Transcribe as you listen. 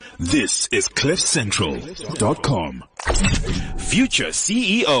This is CliffCentral.com. Future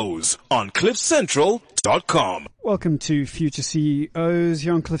CEOs on CliffCentral.com. Welcome to Future CEOs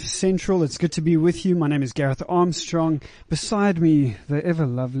here on Cliff Central. It's good to be with you. My name is Gareth Armstrong. Beside me, the ever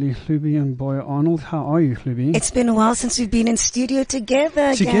lovely Hlubi and Boy Arnold. How are you, Hlubi? It's been a while since we've been in studio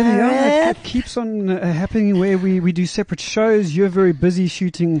together, yeah. Gareth. It keeps on happening where we do separate shows. You're very busy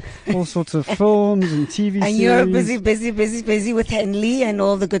shooting all sorts of films and TV series. And you're busy with Henley and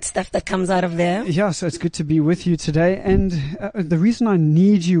all the good stuff that comes out of there. Yeah, so it's good to be with you today. And the reason I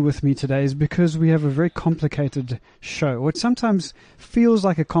need you with me today is because we have a very complicated show, or it sometimes feels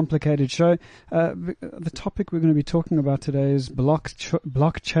like a complicated show. The topic we're going to be talking about today is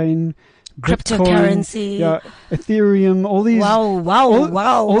blockchain, cryptocurrency, Bitcoin, Ethereum, all these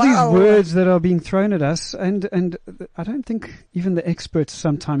these words that are being thrown at us, and I don't think even the experts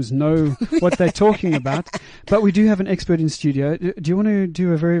sometimes know what they're talking about. But we do have an expert in studio. Do you want to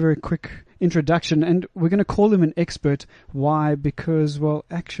do a very, very quick introduction? And we're going to call him an expert. Why? Because, well,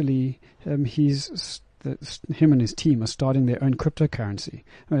 actually, him and his team are starting their own cryptocurrency.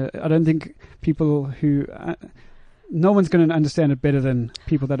 I don't think people who... no one's going to understand it better than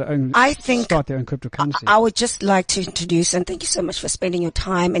people that start their own cryptocurrency. I would just like to introduce, and thank you so much for spending your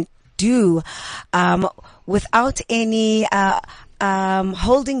time, and without any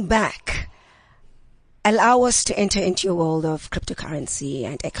holding back, allow us to enter into your world of cryptocurrency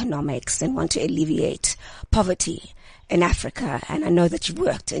and economics and want to alleviate poverty in Africa, and I know that you've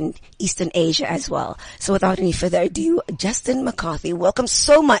worked in Eastern Asia as well. So without any further ado, Justin McCarthy, welcome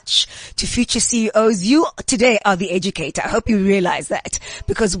so much to Future CEOs. You today are the educator. I hope you realize that,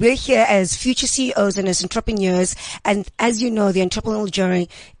 because we're here as future CEOs and as entrepreneurs. And as you know, the entrepreneurial journey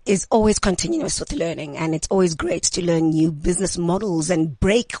is always continuous with learning, and it's always great to learn new business models and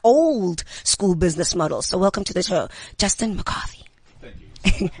break old school business models. So welcome to the show, Justin McCarthy. Thank you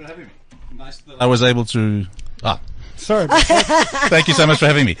so much for having me. Nice that I was able to... Sorry. Thank you so much for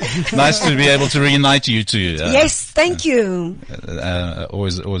having me. Nice to be able to reunite you two. Yes, thank you.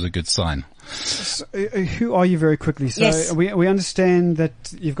 Always a good sign. So, who are you, very quickly? So yes. we understand that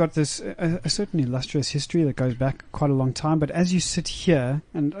you've got this a certain illustrious history that goes back quite a long time. But as you sit here,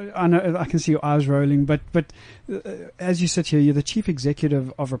 and I know I can see your eyes rolling, but as you sit here, you're the chief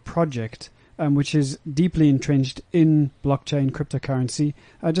executive of a project which is deeply entrenched in blockchain cryptocurrency.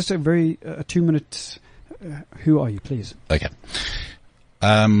 Just a 2-minute. Who are you, please? Okay.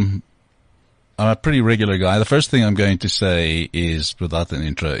 I'm a pretty regular guy. The first thing I'm going to say is, without an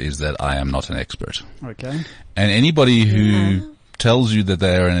intro, is that I am not an expert. Okay. And anybody who tells you that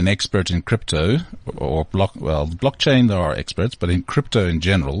they are an expert in crypto or blockchain, there are experts, but in crypto in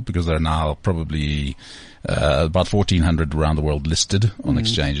general, because there are now probably about 1,400 around the world listed on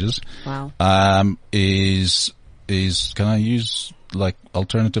exchanges. Wow. Is can I use like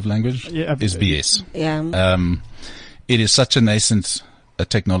alternative language? Yeah, is BS. Yeah. It is such a nascent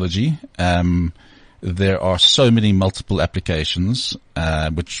technology. There are so many multiple applications,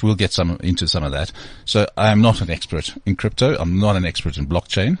 which we'll get into some of that. So I am not an expert in crypto. I'm not an expert in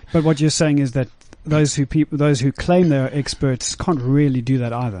blockchain. But what you're saying is that those who claim they are experts can't really do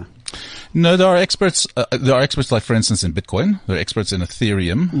that either. No, there are experts. There are experts, like, for instance, in Bitcoin. There are experts in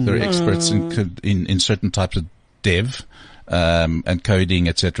Ethereum. There are experts in certain types of dev, and coding,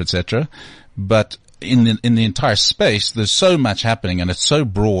 etc., etc. But in the entire space, there's so much happening, and it's so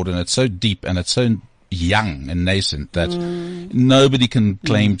broad, and it's so deep, and it's so young and nascent that nobody can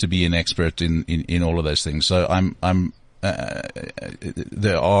claim to be an expert in all of those things. So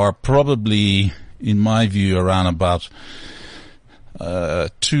there are probably, in my view, around about 100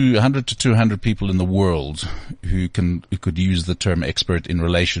 to 200 people in the world who could use the term expert in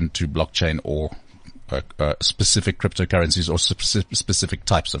relation to blockchain or specific cryptocurrencies or specific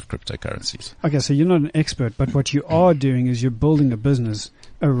types of cryptocurrencies. Okay, so you're not an expert, but what you are doing is you're building a business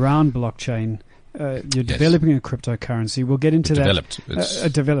around blockchain. You're developing a cryptocurrency. We'll get into that.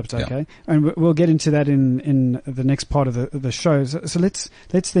 Developed, okay. Yeah. And we'll get into that in the next part of the show. So let's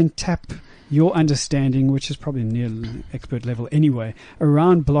then tap your understanding, which is probably near expert level anyway,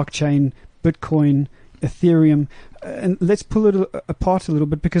 around blockchain, Bitcoin, Ethereum, and let's pull it apart a little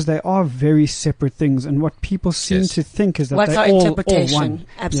bit, because they are very separate things, and what people seem to think is that what's they're our all interpretation? one.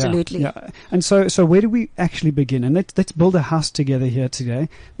 Absolutely. Yeah. And so where do we actually begin? And let's build a house together here today.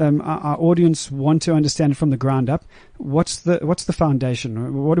 Our audience want to understand from the ground up. What's the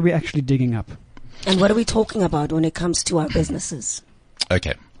foundation? What are we actually digging up? And what are we talking about when it comes to our businesses?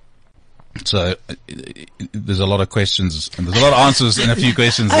 Okay. So there's a lot of questions and there's a lot of answers and a few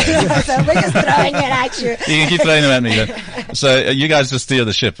questions there. So we're just throwing it at you. You can keep throwing them at me. Then. So you guys just steer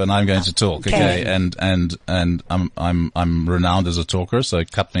the ship, and I'm going to talk. Okay, and I'm renowned as a talker, so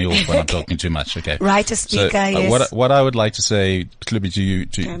cut me off when I'm talking too much. Okay, Writer, speaker. So, yes. what I would like to say, Clibby,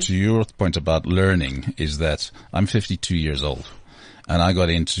 to your point about learning is that I'm 52 years old, and I got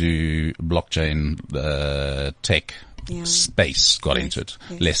into blockchain tech. Space got into it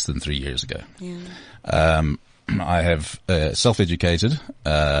less than 3 years ago. I have self-educated,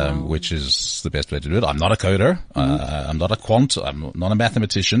 which is the best way to do it. I'm not a coder. I'm not a quant. I'm not a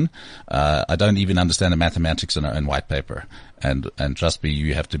mathematician. I don't even understand the mathematics in white paper. And trust me,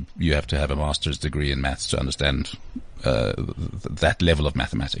 you have to have a master's degree in maths to understand that level of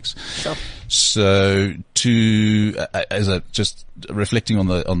mathematics. Sure. So just reflecting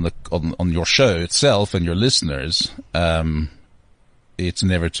on your show itself and your listeners, it's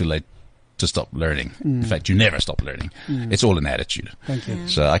never too late to stop learning. In fact, you never stop learning. It's all an attitude. Thank you.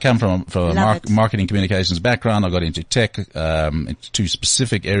 So I come from a marketing communications background. I got into tech, into two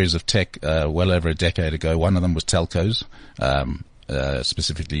specific areas of tech, well over a decade ago. One of them was telcos.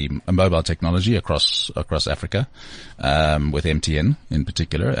 Specifically mobile technology across Africa, with MTN in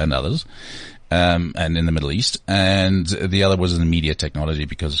particular and others, and in the Middle East. And the other was in the media technology,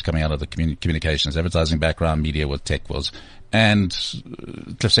 because it's coming out of the communications, advertising background, media, what tech was. And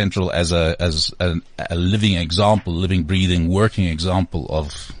Cliff Central as a living example, living, breathing, working example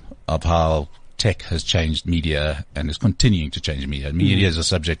of how tech has changed media and is continuing to change media. Media is a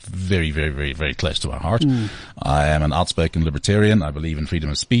subject very, very, very, very close to my heart. I am an outspoken libertarian. I believe in freedom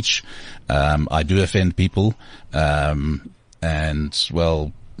of speech. I do offend people. And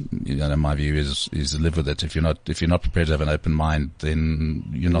well, my view is live with it. If you're not prepared to have an open mind, then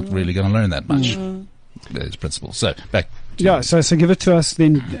you're not really going to learn that much. There's principles. So back. So give it to us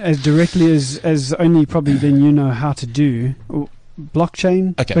then as directly as only probably then you know how to do.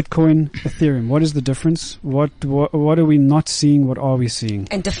 Blockchain, Bitcoin, Ethereum. What is the difference? What are we not seeing? What are we seeing?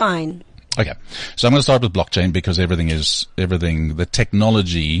 And define. Okay. So I'm going to start with blockchain, because the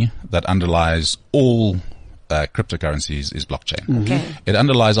technology that underlies all cryptocurrencies is blockchain. Okay. It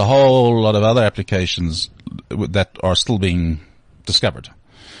underlies a whole lot of other applications that are still being discovered.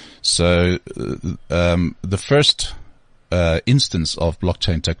 So the first instance of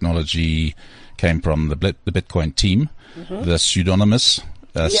blockchain technology came from the Bitcoin team, the pseudonymous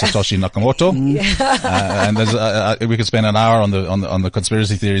Satoshi Nakamoto. And there's, we could spend an hour on the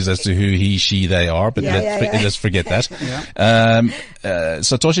conspiracy theories as to who he, she, they are, but let's forget that.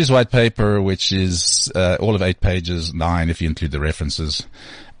 Satoshi's white paper, which is all of 8 pages, 9 if you include the references,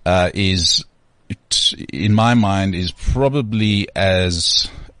 is, in my mind, is probably as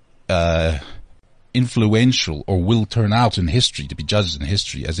influential, or will turn out in history, to be judged in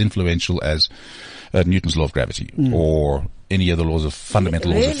history, as influential as Newton's law of gravity or any other laws of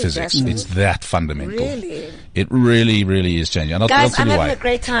fundamental laws of physics. It's that fundamental. Really? It really, really is changing. Guys, I'm having a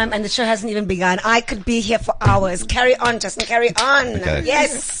great time, and the show hasn't even begun. I could be here for hours. Carry on, Justin. Carry on. Okay.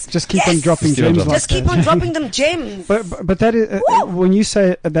 Yes. Just keep on dropping gems. Just keep on dropping them gems. But that is when you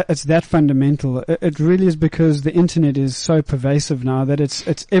say that it's that fundamental, it really is because the internet is so pervasive now that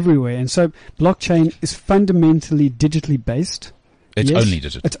it's everywhere, and so blockchain is fundamentally digitally based. It's only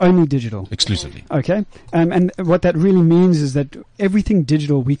digital. It's only digital. Exclusively. Okay. And what that really means is that everything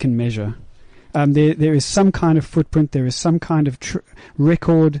digital we can measure. There is some kind of footprint, there is some kind of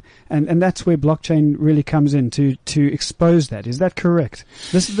record, and that's where blockchain really comes in to expose that. Is that correct?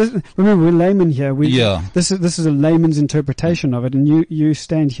 This remember, we're laymen here. This is a layman's interpretation of it, and you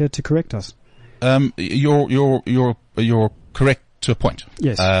stand here to correct us. You're correct to a point.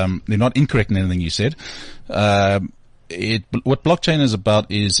 Yes. They're not incorrect in anything you said. What blockchain is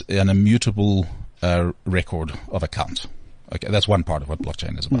about is an immutable record of account. Okay, that's one part of what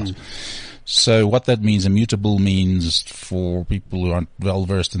blockchain is about. So what that means, immutable means, for people who aren't well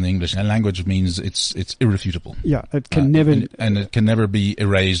versed in the English language, means it's irrefutable. Yeah, it can never, and it can never be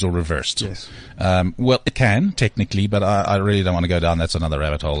erased or reversed. Yes. Well, it can technically, but I really don't want to go down. That's another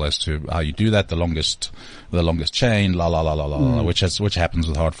rabbit hole as to how you do that. The longest chain, which happens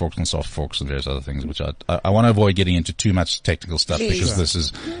with hard forks and soft forks and various other things, which I want to avoid getting into too much technical stuff. Please. Because this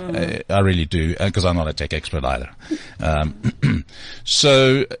is, I really do, because I'm not a tech expert either.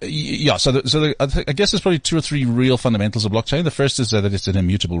 So I guess there's probably 2 or 3 real fundamentals of blockchain. The first is that it's an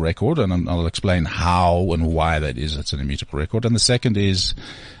immutable record, and I'll explain how and why that is. It's an immutable record. And the second is,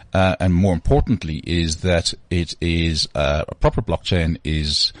 and more importantly, is that it is a proper blockchain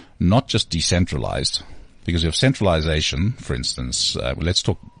is not just decentralized, because you have centralization, for instance. Let's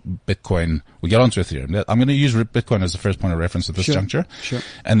talk Bitcoin. We get onto Ethereum. I'm going to use Bitcoin as the first point of reference at this juncture. Sure.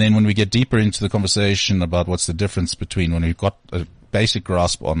 And then when we get deeper into the conversation about what's the difference between when we've got a basic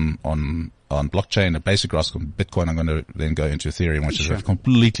grasp on blockchain, a basic grasp on Bitcoin, I'm going to then go into Ethereum, which is a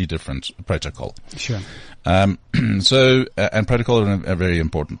completely different protocol. Sure. And protocol are a very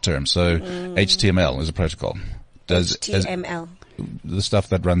important term. So HTML is a protocol. HTML. The stuff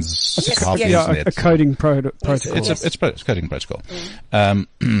that runs half the internet. A coding protocol. It's a coding protocol. And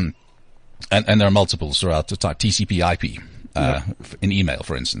there are multiples throughout the type. TCP IP. In email,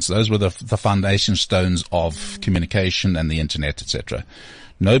 for instance. Those were the foundation stones of communication and the internet, etc.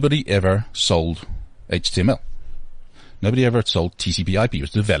 Nobody ever sold HTML. Nobody ever sold TCP IP. It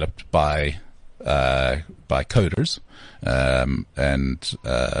was developed by coders,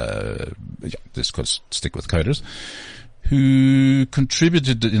 this could stick with coders, who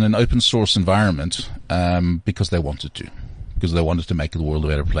contributed in an open source environment, because they wanted to. Because they wanted to make the world a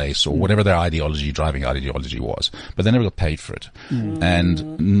better place, or whatever their driving ideology was. But they never got paid for it.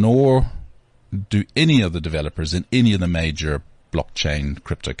 And nor do any of the developers in any of the major blockchain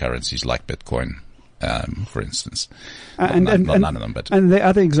cryptocurrencies like Bitcoin, for instance. None of them, but. And there are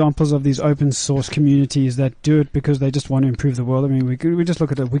other examples of these open source communities that do it because they just want to improve the world. I mean, we just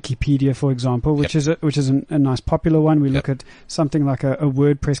look at a Wikipedia, for example, which is a nice popular one. We look at something like a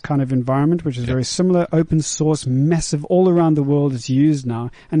WordPress kind of environment, which is very similar, open source, massive, all around the world. It's used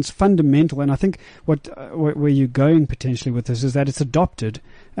now, and it's fundamental. And I think where you're going potentially with this is that it's adopted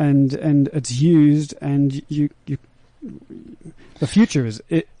and it's used, and the future is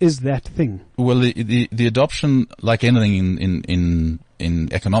that thing. Well, the adoption, like anything in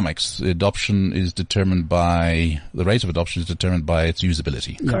economics, the adoption is determined by the rate of adoption is determined by its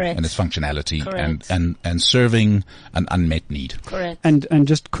usability, correct, and its functionality, and serving an unmet need. Correct. And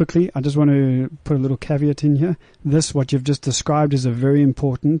just quickly, I just want to put a little caveat in here. What you've just described is a very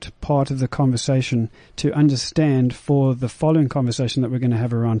important part of the conversation to understand for the following conversation that we're going to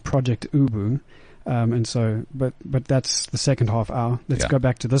have around Project Ubu. But that's the second half hour. Let's go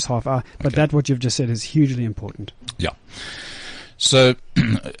back to this half hour. But that what you've just said is hugely important. Yeah. So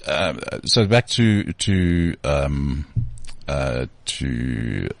back to where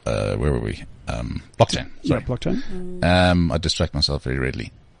were we? Blockchain. Sorry. Yeah, blockchain. I distract myself very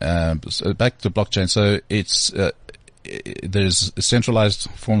readily. So back to blockchain. So it's there's centralized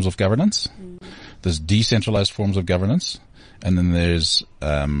forms of governance. There's decentralized forms of governance, and then there's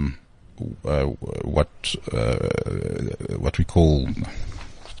what we call,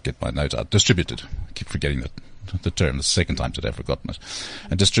 get my notes out, distributed. I keep forgetting the term. The second time today I've forgotten it.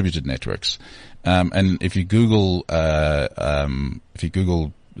 And distributed networks. And if you Google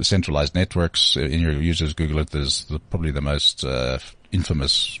centralized networks in your users, Google it. There's probably the most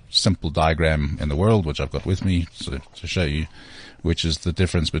infamous simple diagram in the world, which I've got with me to show you, which is the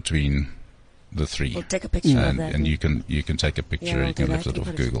difference between the three. We'll take a picture of that. And you can take a picture. You can lift it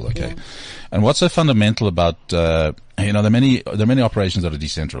off Google. Okay. Yeah. And what's so fundamental about there are many operations that are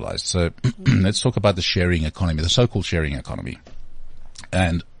decentralized. So let's talk about the sharing economy, the so-called sharing economy.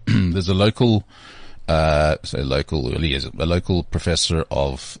 And there's a local professor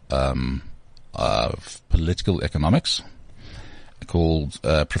of political economics called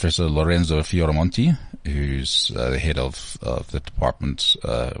Professor Lorenzo Fioramonti, who's the head of the department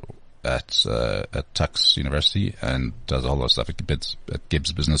at Tufts University and does a whole lot of stuff at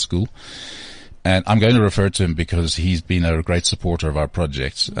Gibbs Business School. And I'm going to refer to him because he's been a great supporter of our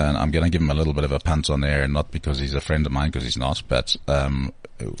project, and I'm going to give him a little bit of a punt on there, not because he's a friend of mine, because he's not, but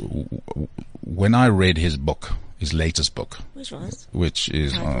when I read his latest book, which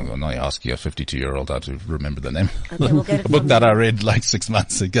is, now I ask you a 52-year-old how to remember the name. Okay, we'll get it. A book that I read like 6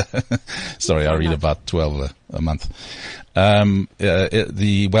 months ago. Sorry, I read about 12 a month.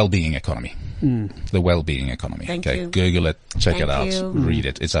 The well-being economy. The well-being economy. Thank you. Google it, check it out, read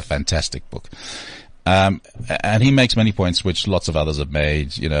it. It's a fantastic book. And he makes many points which lots of others have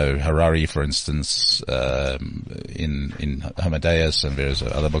made. Harari, for instance, in Homo Deus and various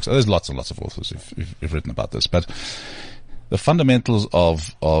other books. There's lots and lots of authors who've written about this. But the fundamentals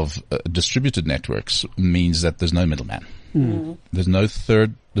of distributed networks means that there's no middleman. There's no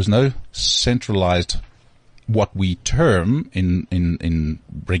centralized, what we term in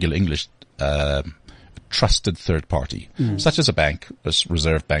regular English, trusted third party, such as a bank, a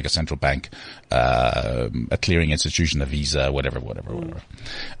reserve bank, a central bank, a clearing institution, a Visa, whatever it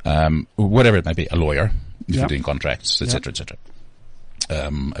may be, a lawyer, if you're doing contracts, etc., etc.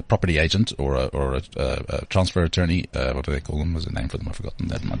 A property agent or a transfer attorney, what do they call them? There's a name for them, I've forgotten.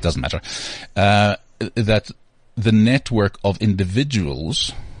 That doesn't matter. That the network of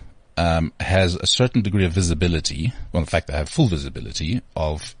individuals has a certain degree of visibility. Well, in fact, they have full visibility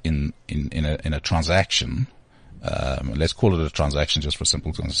of in a transaction. Let's call it a transaction just for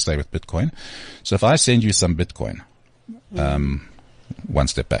simple to stay with Bitcoin. So if I send you some Bitcoin, one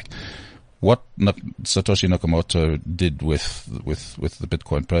step back, what Satoshi Nakamoto did with the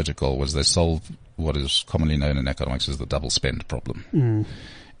Bitcoin protocol was they solved what is commonly known in economics as the double spend problem.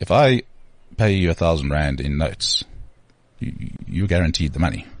 If I pay you 1,000 rand in notes, you're guaranteed the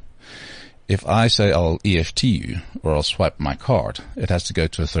money. If I say I'll EFT you or I'll swipe my card, it has to go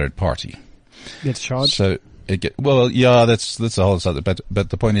to a third party. Gets charged. So that's a whole other. But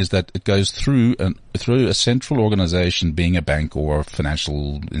the point is that it goes through a central organization, being a bank or a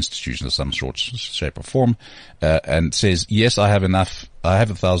financial institution of some sort, shape or form, and says, yes, I have enough. I have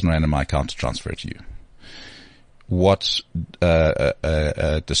 1,000 rand in my account to transfer to you. What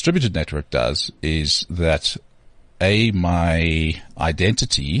a distributed network does is that my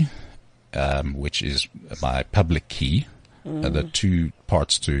identity, which is my public key. The two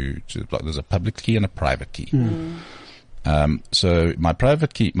parts to there's a public key and a private key. So my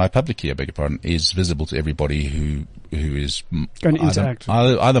public key, I beg your pardon, is visible to everybody who is going to interact,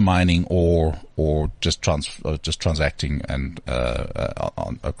 either mining or just transacting and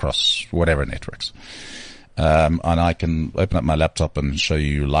across whatever networks. And I can open up my laptop and show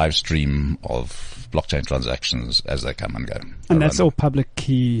you live stream of blockchain transactions as they come and go. And that's all public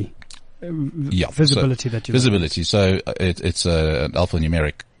key. Visibility that you visibility. So it's an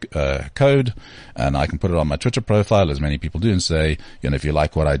alphanumeric code, and I can put it on my Twitter profile, as many people do, and say, if you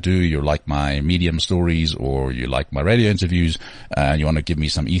like what I do, you like my Medium stories, or you like my radio interviews, and you want to give me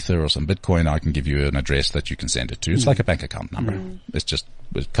some Ether or some Bitcoin, I can give you an address that you can send it to. It's like a bank account number. It's just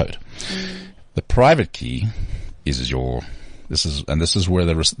with code. The private key this is where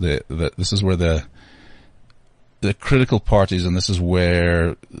the critical part is, and this is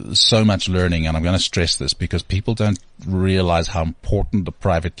where so much learning, and I'm going to stress this because people don't realize how important the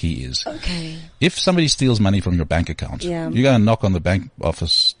private key is. Okay. If somebody steals money from your bank account, you go and knock on the bank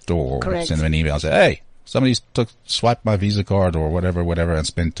office door, Correct. Send them an email and say, hey, somebody swiped my Visa card or whatever, and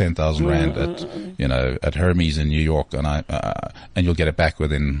spent 10,000 rand at Hermes in New York, and you'll get it back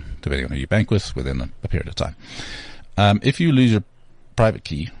within, depending on who you bank with, within a period of time. If you lose your private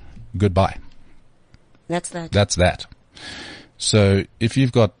key, goodbye. That's that. So if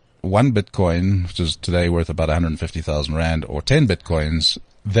you've got one Bitcoin, which is today worth about 150,000 rand, or 10 Bitcoins,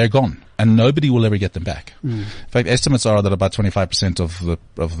 they're gone, and nobody will ever get them back. In fact, estimates are that about 25% of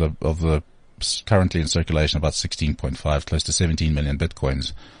the currently in circulation, about 16.5, close to 17 million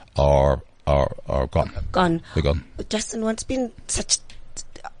Bitcoins are gone. They're gone. Justin, what's been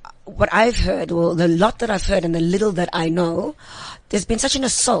what I've heard, well, the lot that I've heard and the little that I know, there's been such an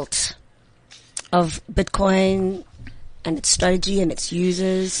assault of Bitcoin and its strategy and its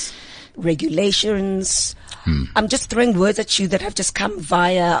users, regulations. I'm just throwing words at you that have just come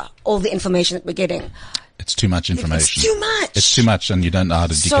via all the information that we're getting. It's too much information. It's too much, and you don't know how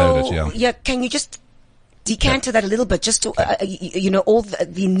to decode it. Yeah, can you just decant that a little bit, just to all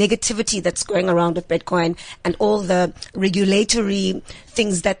the negativity that's going around with Bitcoin and all the regulatory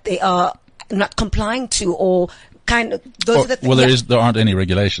things that they are not complying to, or there aren't any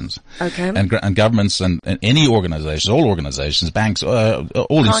regulations. Okay. And governments and any organizations, all organizations, banks,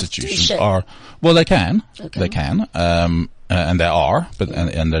 all institutions they can. Okay. They can. And they are,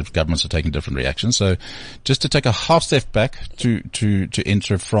 and the governments are taking different reactions. So just to take a half step back to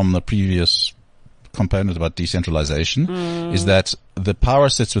enter from the previous component about decentralization is that the power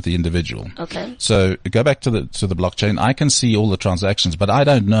sits with the individual. Okay. So go back to the blockchain. I can see all the transactions, but I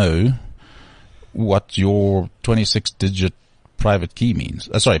don't know what your 26-digit public key means.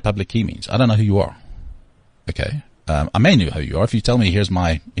 I don't know who you are. Okay. I may know who you are. If you tell me, here's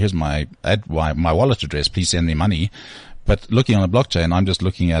my wallet address, please send me money. But looking on a blockchain, I'm just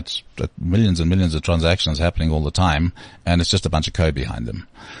looking at millions and millions of transactions happening all the time, and it's just a bunch of code behind them.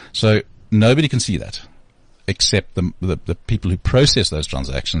 So nobody can see that except the people who process those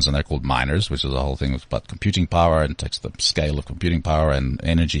transactions, and they're called miners, which is the whole thing about computing power, and takes the scale of computing power and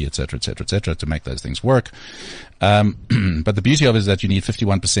energy, et cetera, to make those things work. But the beauty of it is that you need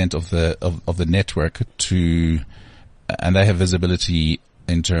 51% of the network and they have visibility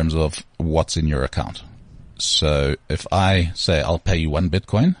in terms of what's in your account. So if I say I'll pay you 1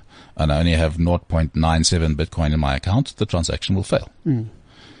 Bitcoin and I only have 0.97 Bitcoin in my account, the transaction will fail.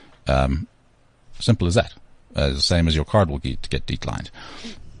 Simple as that. The same as your card will get declined.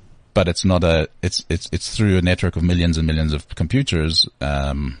 But it's not it's through a network of millions and millions of computers,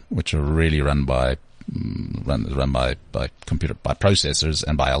 which are really run by run by processors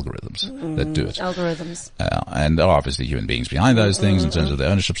and by algorithms that do it. Algorithms. And there are obviously human beings behind those things in terms of their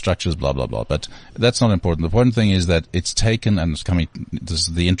ownership structures, blah, blah, blah. But that's not important. The important thing is that it's taken, and it's coming, this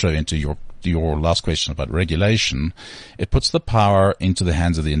is the intro into your last question about regulation. It puts the power into the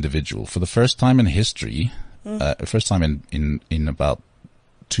hands of the individual. For the first time in history, first time in about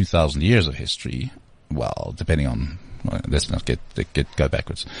 2,000 years of history, well, depending on, let's not go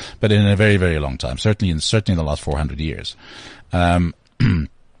backwards, but in a very, very long time, certainly in the last 400 years,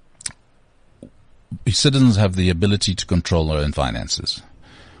 citizens have the ability to control their own finances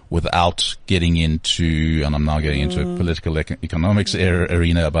without getting into, and I'm now getting into a political economics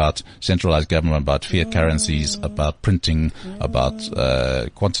arena about centralized government, about fiat currencies, about printing, about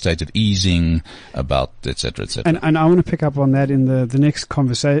quantitative easing, about et cetera, et cetera. And I want to pick up on that in the next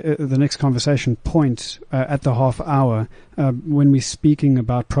conversation point at the half hour when we're speaking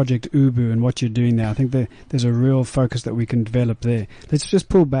about Project Ubu and what you're doing there. I think there's a real focus that we can develop there. Let's just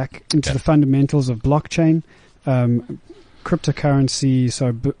pull back into the fundamentals of blockchain. Cryptocurrency,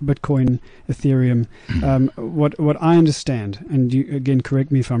 so Bitcoin, Ethereum. What I understand, and you again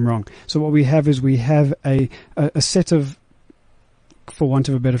correct me if I'm wrong. So what we have is a set of, for want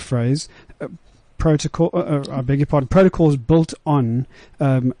of a better phrase, protocols built on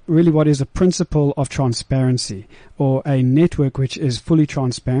really what is a principle of transparency, or a network which is fully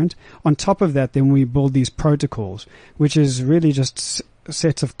transparent. On top of that, then we build these protocols, which is really just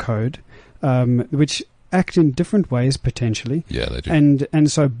sets of code, which act in different ways potentially. Yeah, they do.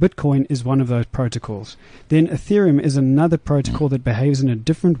 And so Bitcoin is one of those protocols. Then Ethereum is another protocol that behaves in a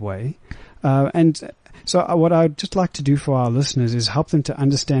different way. And so what I'd just like to do for our listeners is help them to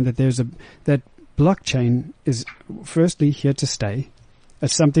understand that that blockchain is firstly here to stay.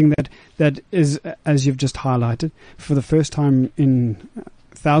 It's something that is, as you've just highlighted, for the first time in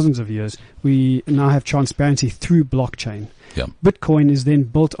thousands of years, we now have transparency through blockchain. Yeah. Bitcoin is then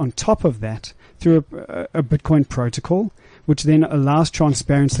built on top of that through a Bitcoin protocol, which then allows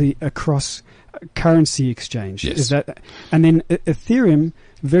transparency across currency exchange. Yes. Is that, and then Ethereum,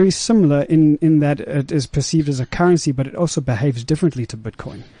 very similar in that it is perceived as a currency, but it also behaves differently to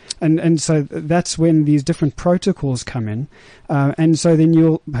Bitcoin. And so that's when these different protocols come in, and so then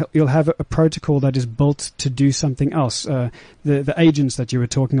you'll have a protocol that is built to do something else. The agents that you were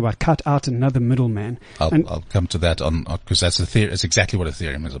talking about cut out another middleman. I'll come to that because that's exactly what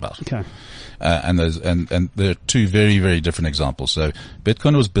Ethereum is about. Okay. And there are two very, very different examples. So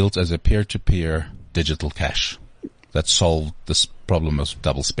Bitcoin was built as a peer-to-peer digital cash that solved this problem of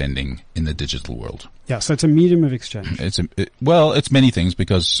double spending in the digital world. Yeah, so it's a medium of exchange. It's many things,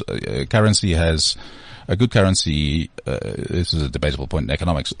 because currency has a good currency. This is a debatable point in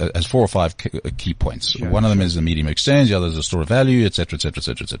economics. Has 4 or 5 key points. Sure, One of them is a medium of exchange. The other is a store of value, etc., etc.,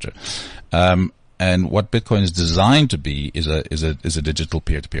 etc., etc. And what Bitcoin is designed to be is a digital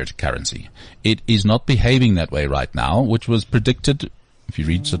peer-to-peer currency. It is not behaving that way right now, which was predicted. If you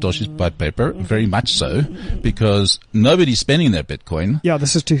read Satoshi's white paper, very much so, because nobody's spending their Bitcoin. Yeah,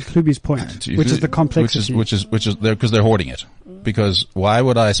 this is to Hlubi's point, which is the complexity. Which is because they're hoarding it. Because why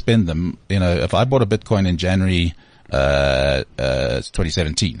would I spend them? If I bought a Bitcoin in January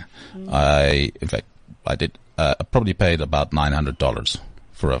 2017, I did. I probably paid about $900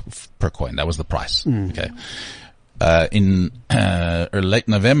 per coin. That was the price. Okay. In late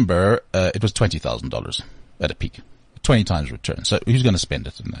November, it was $20,000 at a peak. 20 times return. So who's going to spend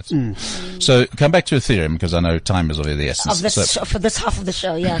it in that? So come back to Ethereum, because I know time is of the essence. For this half of the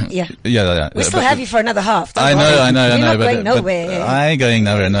show, yeah. Yeah. We still have you for another half. I know. You're not going nowhere. I ain't going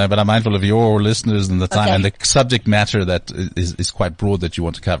nowhere, no, but I'm mindful of your listeners and the time and the subject matter that is quite broad that you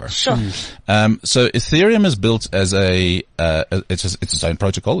want to cover. Sure. So Ethereum is built as it's its own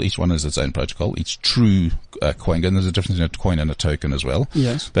protocol. Each one is its own protocol. Each true coin, and there's a difference in a coin and a token as well.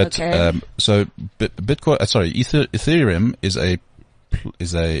 Yes. But, so Bitcoin, Ethereum is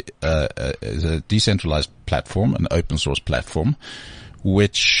a decentralized platform, an open source platform,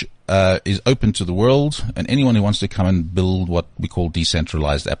 which is open to the world and anyone who wants to come and build what we call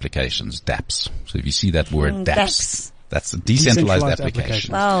decentralized applications, dApps. So if you see that word dApps, that's a decentralized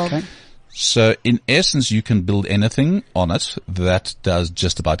application. Wow. Okay. So in essence, you can build anything on it that does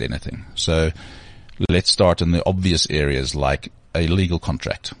just about anything. So let's start in the obvious areas like a legal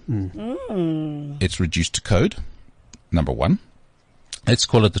contract. It's reduced to code. Number one, let's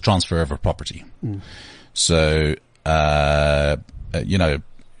call it the transfer of a property. So, if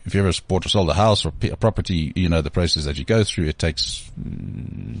you ever bought or sold a house or a property, the process that you go through, it takes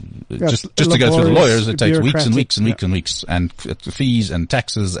just to go through the lawyers, it takes weeks and weeks and weeks and weeks, and fees and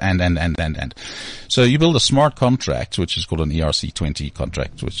taxes and. So you build a smart contract, which is called an ERC20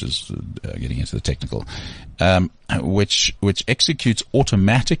 contract, which is getting into the technical, which executes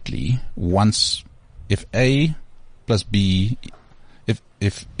automatically once if A plus B.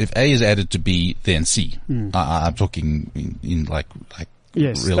 If A is added to B, then C. I'm talking in like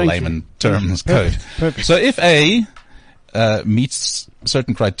real layman terms code. Perfect. So if A meets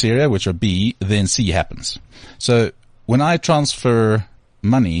certain criteria, which are B, then C happens. So when I transfer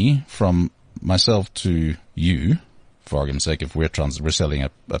money from myself to you, for argument's sake, if we're selling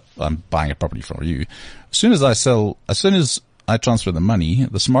I'm buying a property from you, as soon as I transfer the money,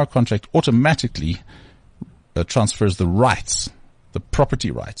 the smart contract automatically transfers the rights, the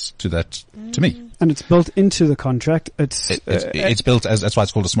property rights to me. And it's built into the contract. It's built that's why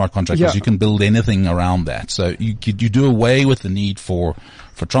it's called a smart contract, because you can build anything around that. So you do away with the need for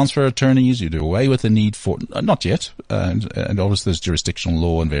transfer attorneys. You do away with the need for, not yet, and obviously there's jurisdictional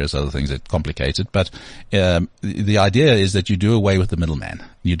law and various other things that complicate it. But the idea is that you do away with the middleman.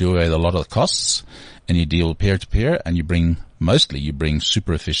 You do away with a lot of the costs, and you deal peer to peer, and you bring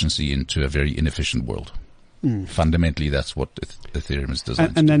super efficiency into a very inefficient world. Fundamentally, that's what Ethereum is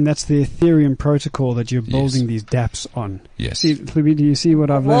designed and then that's the Ethereum protocol that you're building these dApps on. Yes. See, Hlubi, do you see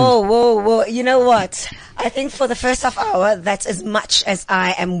what I've learned? Whoa. You know what? I think for the first half hour, that's as much as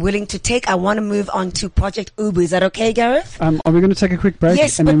I am willing to take. I want to move on to Project Ubu. Is that okay, Gareth? Are we going to take a quick break?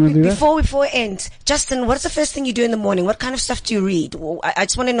 Yes, and but then we'll do before we end, Justin, what is the first thing you do in the morning? What kind of stuff do you read? I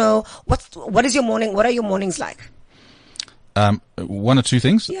just want to know what is your morning? What are your mornings like? One or two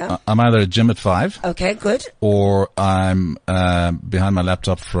things. Yeah. I'm either at gym at 5. Okay, good. Or I'm behind my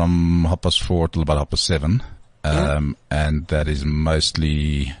laptop from 4:30 till about 7:30. And that is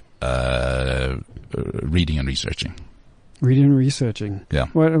mostly reading and researching. Reading and researching. Yeah.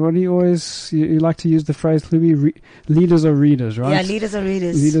 What do you always, you like to use the phrase, Hlubi, leaders are readers, right? Yeah, leaders are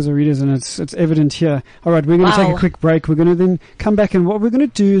readers. Leaders are readers, and it's evident here. All right, we're going to take a quick break. We're going to then come back, and what we're going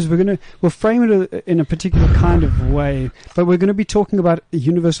to do is we'll frame it in a particular kind of way, but we're going to be talking about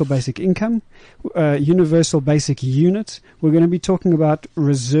universal basic income, universal basic unit. We're going to be talking about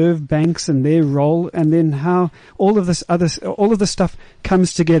reserve banks and their role, and then how all of this stuff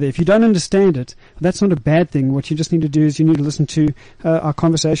comes together. If you don't understand it, that's not a bad thing. What you just need to do is you need to listen to our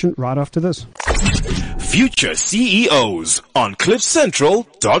conversation right after this. Future CEOs on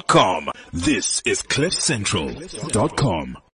CliffCentral.com. This is CliffCentral.com.